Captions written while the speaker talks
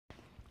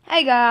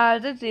Hey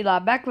guys, it's Eli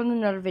back with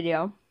another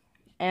video.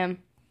 And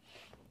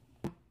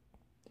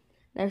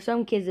there's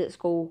some kids at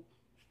school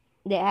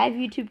that have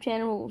YouTube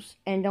channels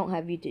and don't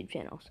have YouTube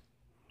channels.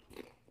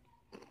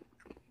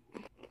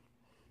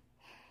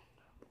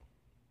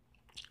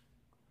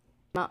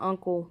 My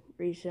uncle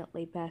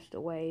recently passed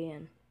away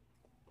and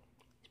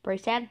it's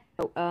pretty sad.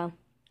 So,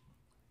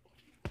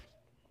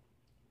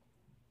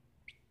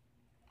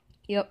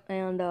 yep,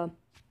 and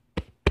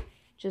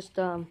just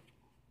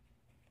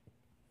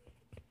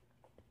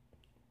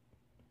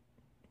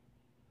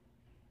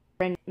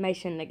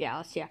Mason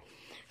Nagales, yeah.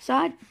 So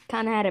I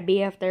kind of had a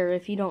BF there.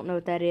 If you don't know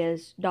what that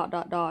is, ...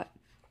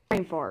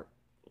 brain fart.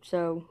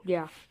 So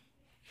yeah,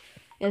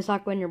 it's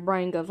like when your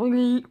brain goes.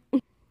 Oh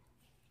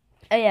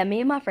yeah, me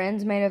and my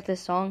friends made up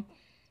this song.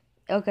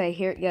 Okay,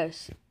 here it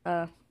goes.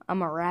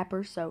 I'm a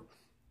rapper, so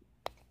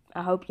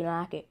I hope you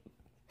like it.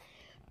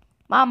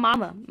 My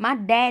mama, my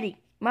daddy,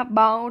 my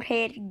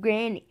bald-headed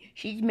granny.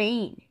 She's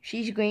mean.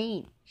 She's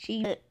green.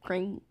 She's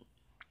cream.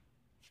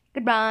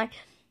 Goodbye.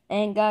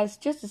 And guys,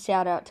 just a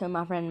shout out to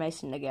my friend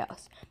Mason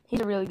Nagales.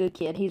 He's a really good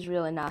kid. He's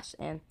really nice.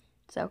 And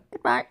so,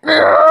 goodbye.